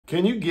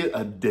Can you get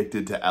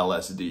addicted to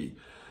LSD?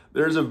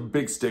 There's a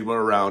big stigma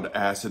around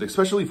acid,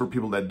 especially for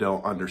people that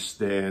don't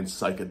understand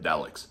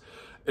psychedelics.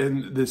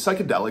 And the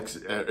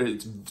psychedelics,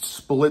 it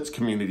splits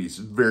communities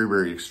very,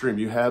 very extreme.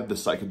 You have the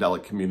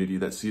psychedelic community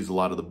that sees a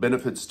lot of the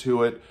benefits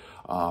to it.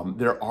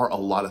 There are a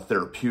lot of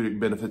therapeutic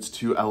benefits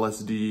to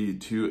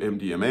LSD, to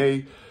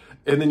MDMA.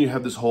 And then you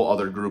have this whole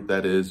other group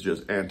that is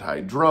just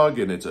anti-drug,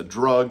 and it's a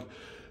drug.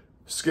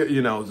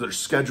 You know, they're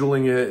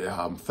scheduling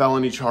it,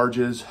 felony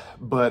charges.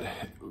 But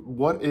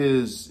what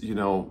is,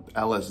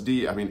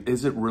 LSD? I mean,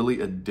 is it really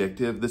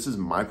addictive? This is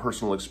my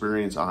personal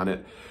experience on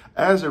it.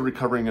 As a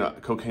recovering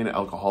cocaine and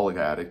alcoholic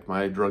addict,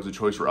 my drugs of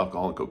choice were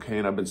alcohol and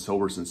cocaine. I've been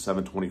sober since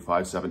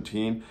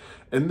 7/25/17.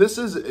 And this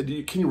is,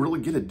 can you really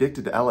get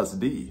addicted to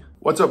LSD?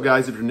 What's up,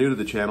 guys? If you're new to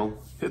the channel,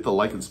 hit the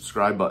like and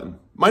subscribe button.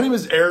 My name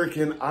is Eric,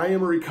 and I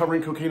am a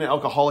recovering cocaine and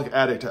alcoholic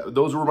addict.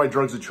 Those were my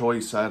drugs of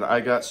choice, and I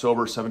got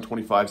sober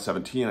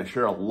 7/25/17. I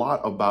share a lot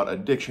about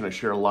addiction. I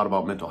share a lot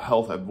about mental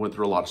health. I've went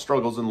through a lot of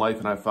struggles in life,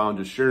 and I found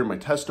just sharing my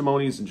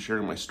testimonies and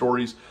sharing my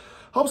stories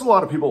helps a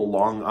lot of people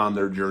along on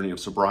their journey of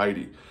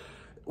sobriety.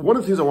 One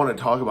of the things I want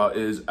to talk about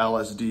is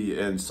LSD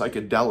and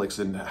psychedelics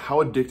and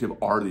how addictive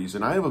are these.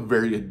 And I have a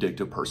very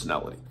addictive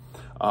personality.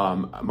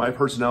 My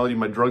personality,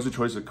 my drugs of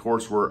choice, of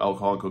course, were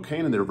alcohol and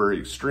cocaine, and they're very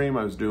extreme.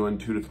 I was doing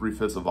 2 to 3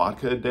 fifths of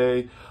vodka a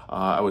day.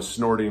 I was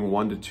snorting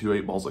 1 to 2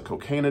 8-balls of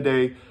cocaine a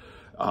day.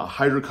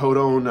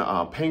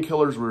 Hydrocodone,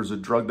 painkillers was a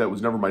drug that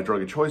was never my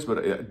drug of choice, but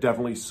I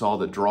definitely saw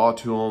the draw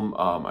to them.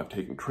 I've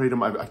taken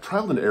kratom. I've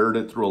trialed and errored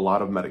it through a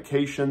lot of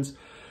medications.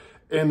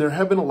 And there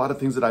have been a lot of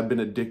things that I've been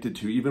addicted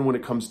to, even when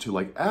it comes to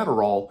like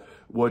Adderall,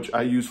 which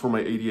I use for my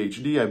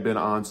ADHD. I've been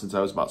on since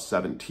I was about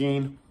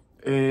 17.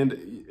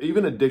 And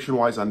even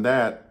addiction-wise on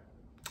that,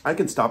 I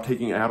can stop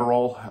taking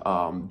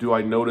Adderall. Do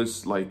I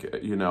notice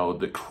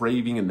the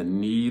craving and the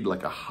need,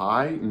 like a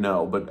high?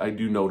 No, but I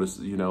do notice,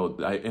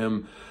 I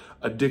am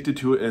addicted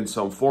to it in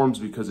some forms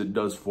because it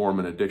does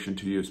form an addiction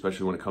to you,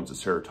 especially when it comes to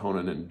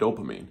serotonin and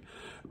dopamine.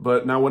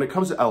 But now when it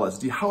comes to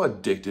LSD, how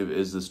addictive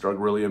is this drug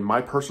really? And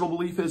my personal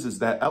belief is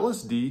that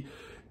LSD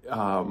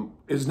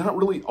is not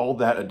really all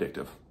that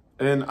addictive.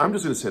 And I'm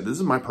just going to say, this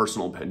is my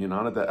personal opinion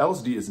on it, that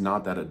LSD is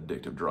not that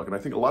addictive drug. And I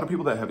think a lot of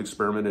people that have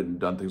experimented and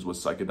done things with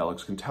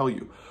psychedelics can tell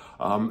you.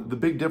 The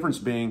big difference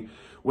being,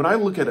 when I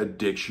look at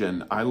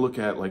addiction, I look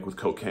at like with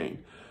cocaine.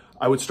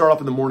 I would start off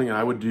in the morning and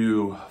I would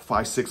do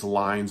 5, 6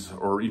 lines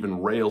or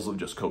even rails of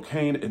just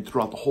cocaine. And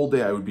throughout the whole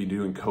day, I would be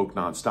doing coke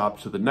nonstop.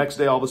 So the next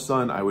day, all of a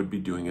sudden, I would be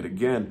doing it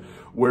again.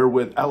 Where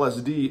with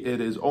LSD, it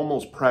is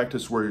almost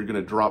practice where you're going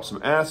to drop some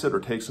acid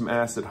or take some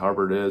acid,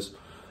 however it is.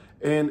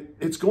 And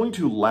it's going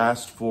to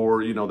last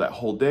for, that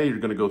whole day. You're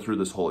going to go through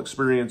this whole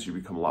experience. You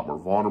become a lot more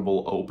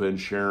vulnerable, open,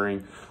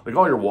 sharing. Like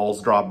all your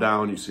walls drop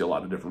down. You see a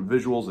lot of different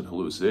visuals and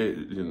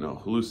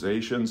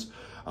hallucinations.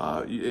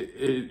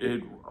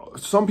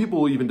 Some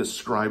people even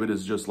describe it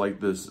as just like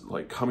this,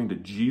 like coming to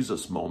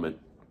Jesus moment.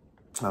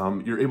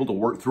 You're able to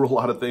work through a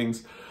lot of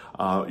things.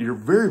 You're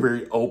very,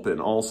 very open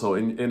also.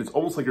 And it's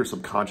almost like your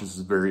subconscious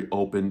is very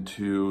open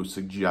to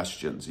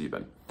suggestions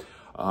even.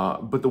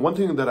 But the one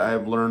thing that I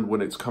have learned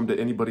when it's come to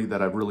anybody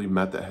that I've really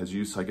met that has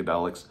used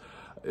psychedelics,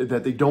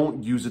 that they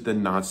don't use it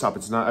then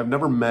nonstop. I've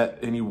never met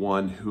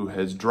anyone who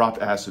has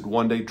dropped acid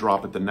one day,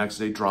 drop it the next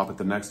day, drop it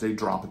the next day,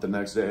 drop it the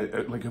next day.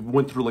 Like it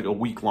went through like a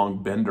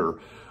week-long bender,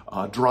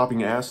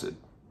 dropping acid.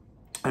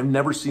 I've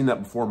never seen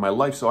that before in my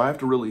life. So I have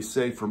to really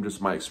say from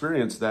just my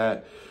experience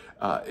that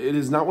it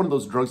is not one of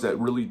those drugs that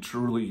really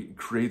truly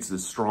creates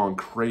this strong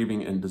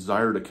craving and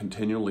desire to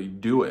continually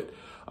do it.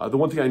 The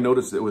one thing I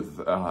noticed with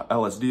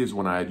LSD is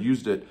when I had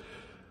used it,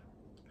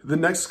 the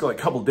next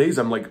couple of days,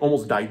 I'm like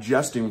almost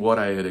digesting what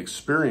I had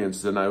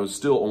experienced, and I was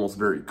still almost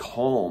very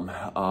calm,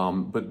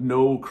 but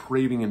no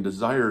craving and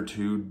desire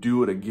to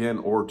do it again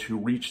or to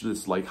reach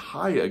this like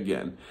high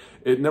again.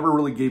 It never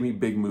really gave me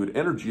big mood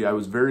energy. I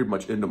was very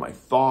much into my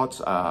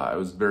thoughts. I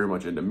was very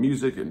much into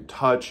music and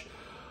touch.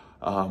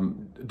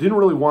 Didn't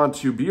really want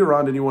to be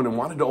around anyone and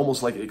wanted to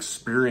almost like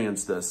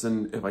experience this.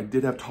 And if I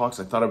did have talks,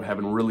 I thought of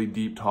having really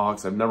deep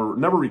talks. I've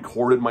never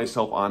recorded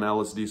myself on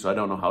LSD, so I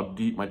don't know how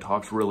deep my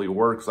talks really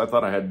were, because I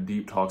thought I had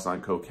deep talks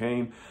on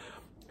cocaine,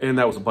 and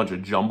that was a bunch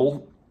of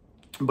jumble.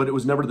 But it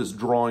was never this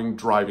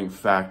driving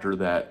factor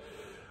that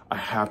I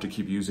have to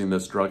keep using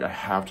this drug. I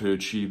have to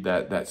achieve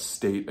that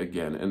state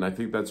again. And I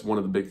think that's one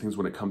of the big things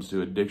when it comes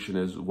to addiction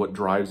is what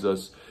drives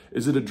us.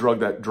 Is it a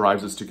drug that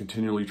drives us to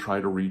continually try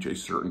to reach a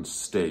certain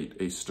state,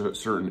 a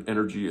certain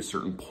energy, a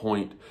certain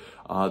point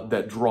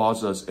that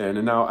draws us in?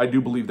 And now I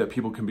do believe that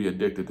people can be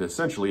addicted to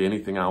essentially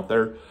anything out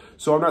there.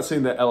 So I'm not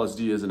saying that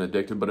LSD isn't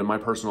addictive, but in my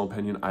personal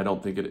opinion, I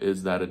don't think it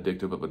is that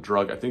addictive of a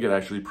drug. I think it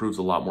actually proves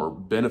a lot more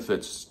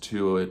benefits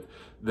to it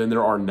than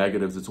there are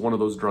negatives. It's one of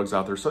those drugs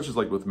out there, such as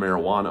like with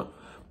marijuana,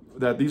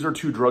 that these are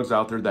 2 drugs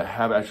out there that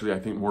have actually, I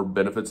think, more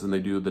benefits than they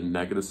do the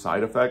negative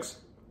side effects,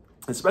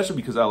 especially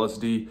because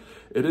LSD,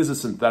 it is a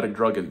synthetic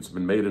drug and it's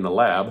been made in a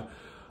lab.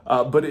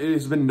 But it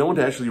has been known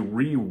to actually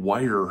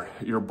rewire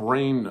your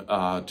brain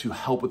to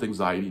help with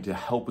anxiety, to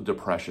help with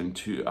depression,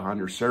 on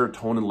your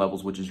serotonin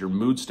levels, which is your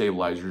mood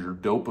stabilizer, your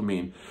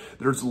dopamine.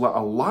 There's a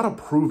lot of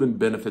proven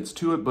benefits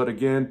to it, but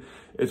again,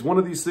 it's one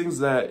of these things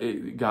that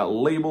it got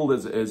labeled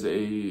as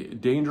a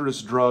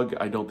dangerous drug.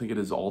 I don't think it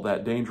is all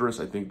that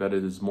dangerous. I think that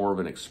it is more of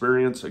an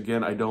experience.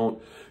 Again, I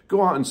don't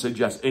go out and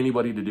suggest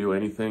anybody to do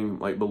anything.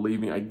 Like, believe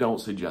me, I don't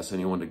suggest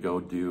anyone to go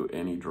do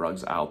any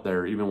drugs out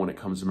there, even when it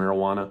comes to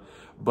marijuana.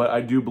 But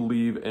I do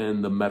believe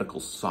in the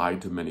medical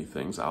side to many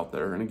things out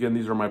there. And again,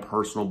 these are my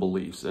personal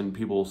beliefs. And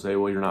people will say,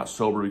 well, you're not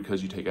sober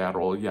because you take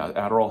Adderall. Yeah,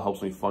 Adderall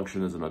helps me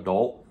function as an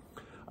adult.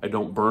 I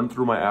don't burn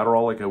through my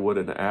Adderall like I would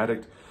an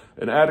addict.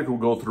 An addict will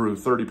go through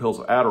 30 pills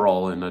of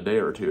Adderall in a day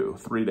or two,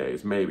 3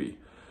 days, maybe.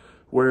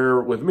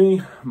 Where with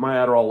me, my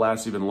Adderall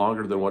lasts even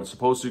longer than what it's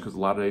supposed to, because a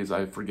lot of days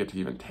I forget to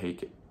even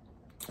take it.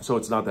 So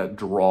it's not that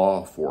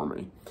draw for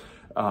me.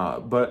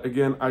 But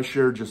again, I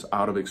share just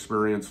out of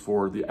experience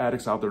for the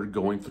addicts out there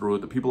going through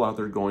it, the people out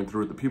there going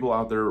through it, the people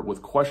out there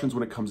with questions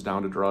when it comes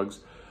down to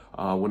drugs,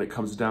 when it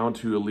comes down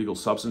to illegal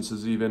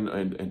substances even,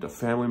 and to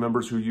family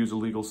members who use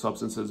illegal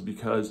substances,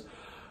 because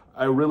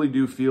I really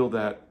do feel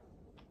that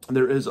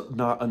there is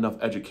not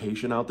enough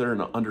education out there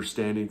and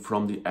understanding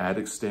from the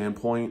addict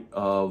standpoint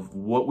of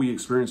what we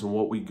experience and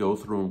what we go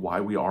through and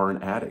why we are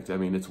an addict. I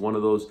mean, it's one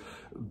of those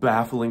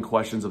baffling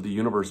questions of the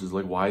universe, is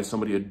like, why is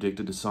somebody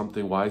addicted to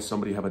something? Why does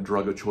somebody have a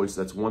drug of choice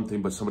that's one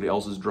thing, but somebody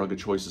else's drug of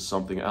choice is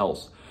something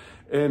else?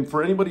 And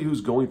for anybody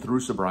who's going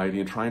through sobriety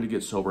and trying to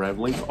get sober, I have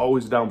links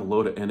always down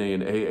below to NA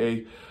and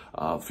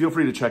AA. Feel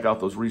free to check out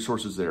those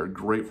resources. They are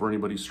great for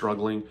anybody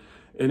struggling.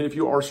 And if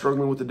you are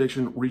struggling with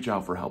addiction, reach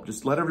out for help.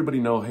 Just let everybody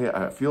know, hey,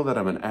 I feel that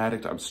I'm an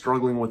addict. I'm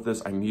struggling with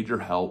this. I need your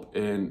help.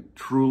 And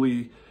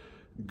truly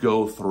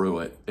go through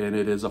it. And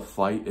it is a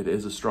fight. It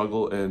is a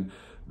struggle. And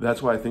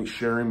that's why I think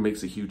sharing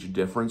makes a huge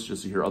difference,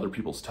 just to hear other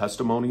people's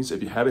testimonies.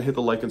 If you haven't hit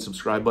the like and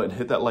subscribe button,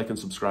 hit that like and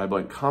subscribe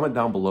button. Comment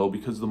down below,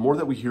 because the more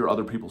that we hear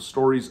other people's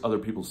stories, other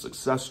people's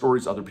success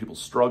stories, other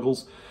people's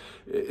struggles,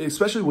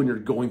 especially when you're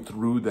going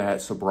through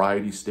that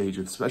sobriety stage,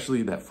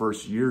 especially that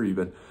first year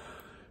even,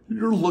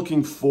 you're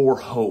looking for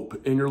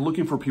hope, and you're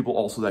looking for people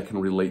also that can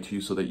relate to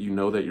you, so that you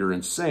know that you're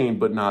insane,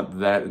 but not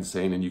that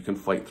insane, and you can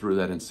fight through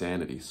that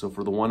insanity. So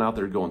for the one out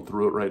there going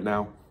through it right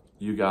now,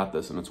 you got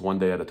this, and it's one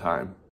day at a time.